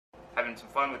Having some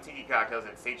fun with tiki cocktails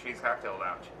at State Tree's Cocktail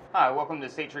Lounge. Hi, welcome to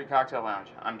State Tree Cocktail Lounge.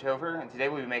 I'm Topher, and today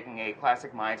we'll be making a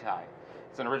classic Mai Tai.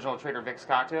 It's an original Trader Vic's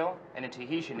cocktail, and in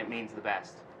Tahitian it means the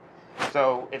best.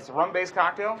 So it's a rum-based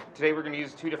cocktail. Today we're going to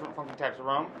use two different funky types of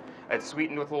rum. It's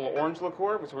sweetened with a little orange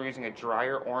liqueur, which we're using a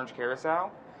drier orange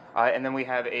curacao. And then we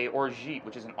have a orgeat,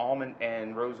 which is an almond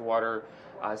and rosewater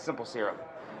simple syrup.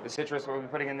 The citrus what we'll be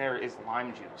putting in there is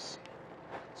lime juice.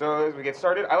 So as we get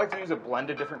started, I like to use a blend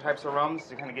of different types of rums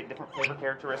to kind of get different flavor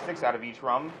characteristics out of each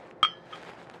rum.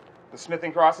 The Smith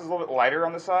 & Cross is a little bit lighter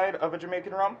on the side of a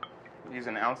Jamaican rum. We use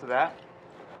an ounce of that.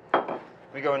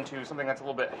 We go into something that's a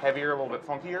little bit heavier, a little bit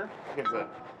funkier. It gives the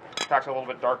cocktail a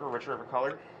little bit darker, richer of a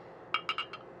color.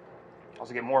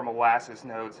 Also get more molasses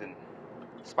notes and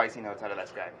spicy notes out of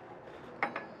this guy.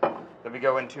 Then we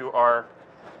go into our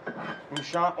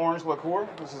Mouchant orange liqueur.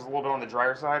 This is a little bit on the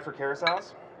drier side for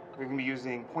curaçaos. We're going to be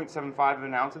using 0.75 of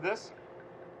an ounce of this.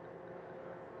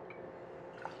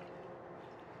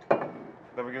 Then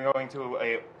we're going to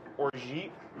a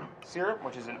orgeat syrup,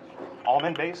 which is an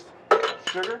almond-based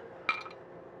sugar.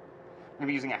 I'm going to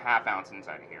be using a ½ ounce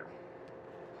inside of here.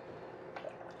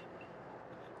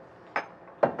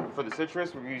 For the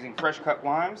citrus, we're using fresh cut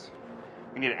limes.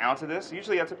 We need an ounce of this.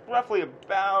 Usually that's roughly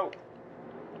about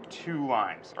 2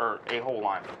 limes, or a whole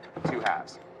lime, 2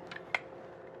 halves.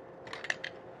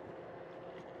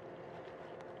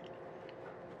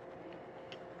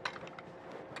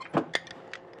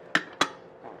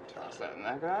 Toss that in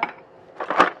that guy.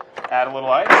 Add a little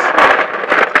ice.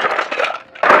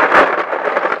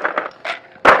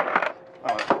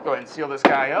 Go ahead and seal this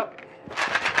guy up.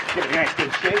 Give it a nice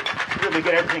good shake. Really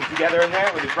get everything together in there.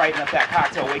 We'll just brighten up that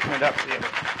cocktail, waking it up so you have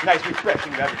a nice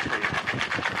refreshing beverage for you.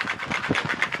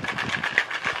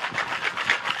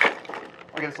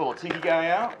 We'll get this little tiki guy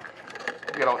out.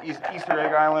 We got all Easter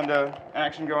Egg Island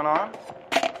action going on.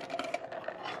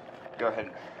 Go ahead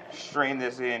and strain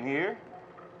this in here.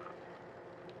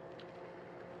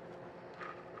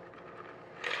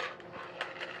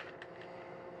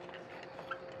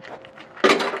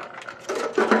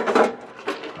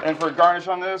 And for a garnish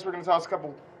on this, we're going to toss a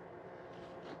couple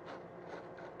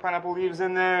pineapple leaves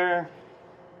in there.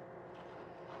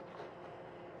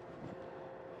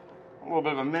 A little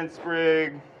bit of a mint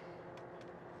sprig.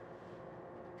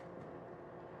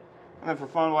 And then for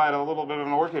fun, we'll add a little bit of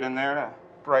an orchid in there to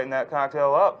brighten that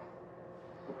cocktail up.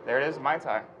 There it is, Mai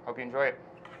Tai. Hope you enjoy it.